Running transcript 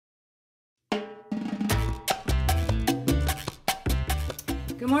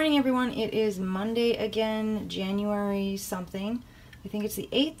Good morning, everyone. It is Monday again, January something. I think it's the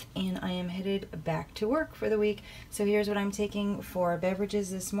 8th, and I am headed back to work for the week. So here's what I'm taking for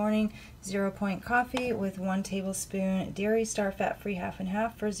beverages this morning. 0 Point coffee with 1 tablespoon dairy, star fat-free half and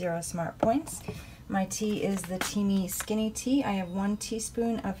half for 0 smart points. My tea is the Teamy Skinny Tea. I have 1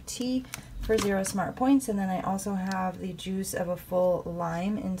 teaspoon of tea for 0 smart points, and then I also have the juice of a full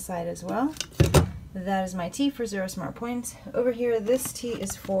lime inside as well. That is my tea for 0 smart points. Over here, this tea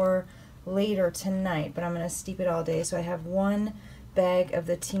is for later tonight, but I'm going to steep it all day. So I have 1 bag of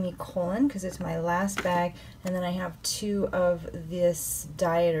the Teamy Colon because it's my last bag, and then I have 2 of this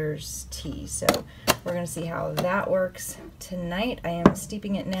Dieter's tea. So we're going to see how that works tonight. I am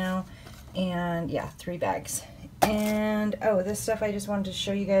steeping it now, and yeah, 3 bags. And oh, this stuff I just wanted to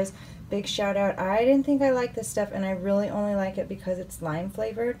show you guys. Big shout out. I didn't think I liked this stuff, and I really only like it because it's lime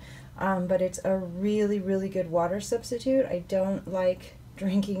flavored. But it's a really, really good water substitute. I don't like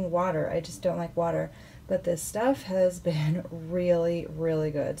drinking water. I just don't like water. But this stuff has been really, really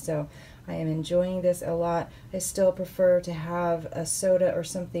good. So I am enjoying this a lot. I still prefer to have a soda or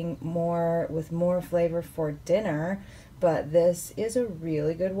something more with more flavor for dinner. But this is a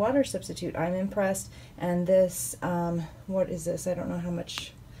really good water substitute. I'm impressed. And this, what is this? I don't know how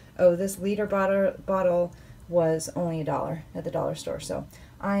much. Oh, this liter bottle was only $1 at the dollar store. So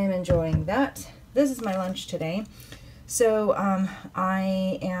I am enjoying that. This is my lunch today. So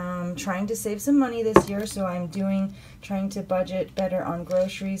I am trying to save some money this year, so I'm trying to budget better on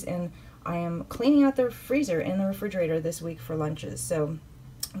groceries, and I am cleaning out the freezer and the refrigerator this week for lunches. So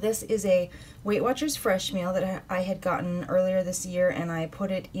this is a Weight Watchers fresh meal that I had gotten earlier this year, and I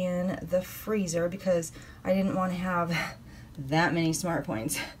put it in the freezer because I didn't want to have that many smart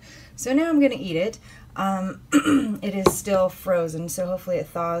points. So now I'm going to eat it. It is still frozen, so hopefully it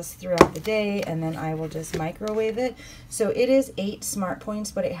thaws throughout the day, and then I will just microwave it. So it is 8 smart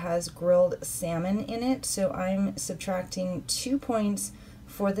points, but it has grilled salmon in it, so I'm subtracting 2 points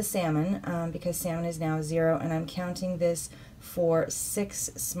for the salmon because salmon is now 0, and I'm counting this for 6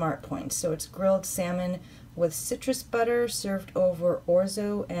 smart points. So it's grilled salmon with citrus butter served over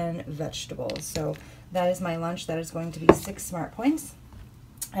orzo and vegetables. So that is my lunch. That is going to be 6 smart points.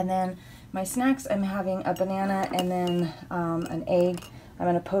 And then my snacks, I'm having a banana and then an egg. I'm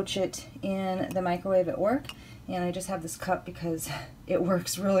going to poach it in the microwave at work, and I just have this cup because it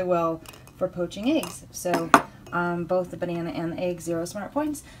works really well for poaching eggs. So both the banana and the egg, 0 smart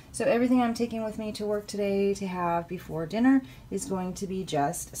points. So everything I'm taking with me to work today to have before dinner is going to be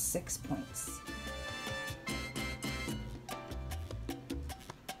just 6 points.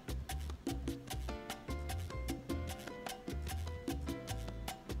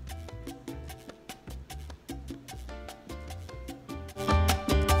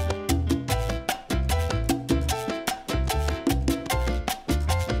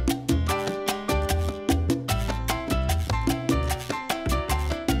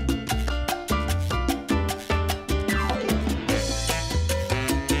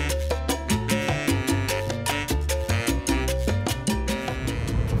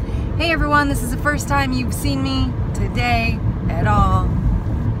 Hey everyone, this is the first time you've seen me today at all.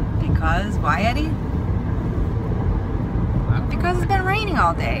 Because, why, Eddie? Because it's been raining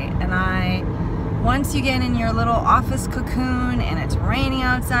all day, and once you get in your little office cocoon and it's raining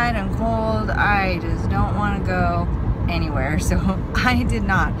outside and cold, I just don't want to go anywhere. So I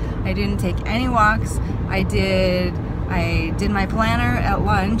didn't take any walks. I did my planner at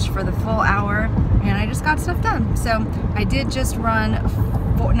lunch for the full hour, and I just got stuff done. So I did just run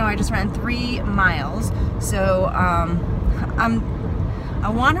I just ran 3 miles. So I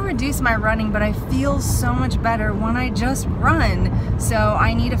want to reduce my running, but I feel so much better when I just run. So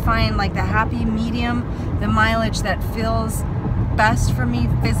I need to find like the happy medium, the mileage that feels best for me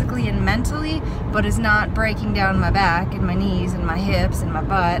physically and mentally, but is not breaking down my back and my knees and my hips and my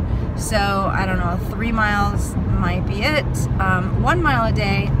butt. So I don't know, 3 miles might be it. 1 mile a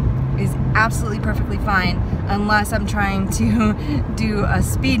day is absolutely perfectly fine unless I'm trying to do a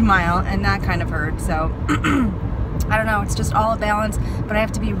speed mile, and that kind of hurts. So I don't know, it's just all a balance, but I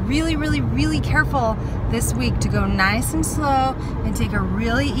have to be really, really, really careful this week to go nice and slow and take it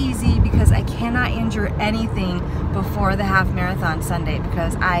really easy because I cannot injure anything before the half marathon Sunday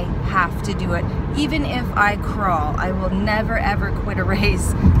because I have to do it. Even if I crawl, I will never ever quit a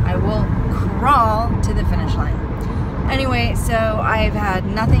race. I will crawl to the finish line. Anyway, so I've had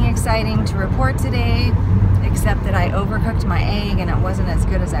nothing exciting to report today except that I overcooked my egg and it wasn't as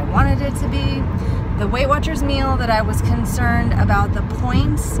good as I wanted it to be. The Weight Watchers meal that I was concerned about the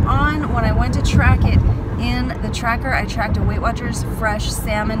points on, when I went to track it in the tracker, I tracked a Weight Watchers fresh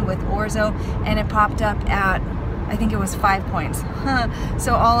salmon with orzo, and it popped up at I think it was 5 points.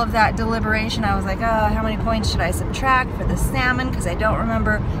 So all of that deliberation, I was like, oh, how many points should I subtract for the salmon? Because I don't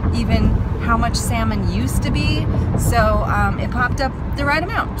remember even how much salmon used to be. So it popped up the right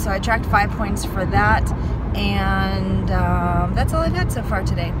amount. So I tracked 5 points for that. And that's all I've had so far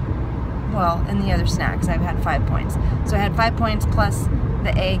today. Well, in the other snacks, I've had 5 points. So I had 5 points plus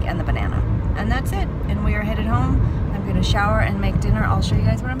the egg and the banana. And that's it. And we are headed home. I'm going to shower and make dinner. I'll show you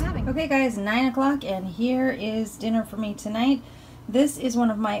guys what I'm having. Okay guys, 9 o'clock and here is dinner for me tonight. This is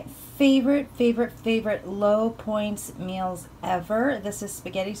one of my favorite low points meals ever. This is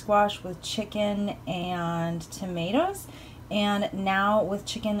spaghetti squash with chicken and tomatoes. And now with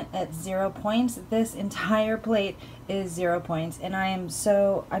chicken at 0 points, this entire plate is 0 points. And I am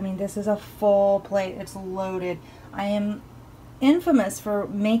so, I mean, this is a full plate. It's loaded. I am infamous for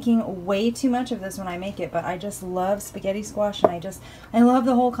making way too much of this when I make it, but I just love spaghetti squash, and I love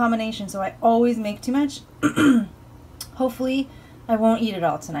the whole combination, so I always make too much. Hopefully I won't eat it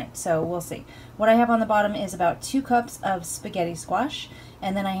all tonight, so we'll see. What I have on the bottom is about 2 cups of spaghetti squash,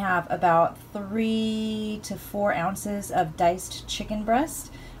 and then I have about 3 to 4 ounces of diced chicken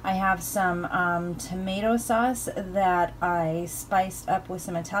breast. I have some tomato sauce that I spiced up with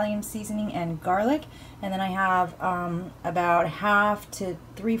some Italian seasoning and garlic. And then I have about 1/2 to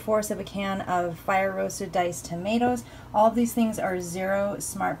 3/4 of a can of fire roasted diced tomatoes. All of these things are 0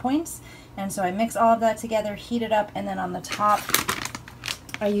 smart points. And so I mix all of that together, heat it up, and then on the top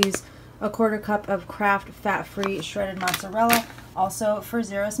I use a 1/4 cup of Kraft fat-free shredded mozzarella, also for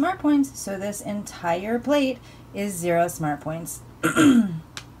 0 smart points. So this entire plate is 0 smart points.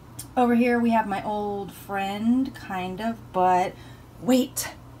 Over here we have my old friend, kind of, but wait,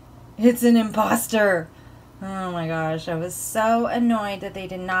 it's an imposter. Oh my gosh, I was so annoyed that they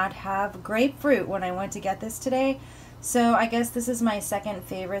did not have grapefruit when I went to get this today. So I guess this is my second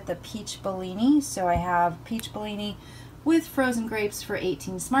favorite, the peach Bellini. So I have peach Bellini with frozen grapes for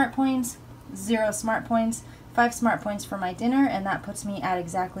 18 smart points, 0 smart points, 5 smart points for my dinner, and that puts me at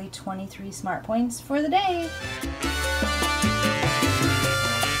exactly 23 smart points for the day.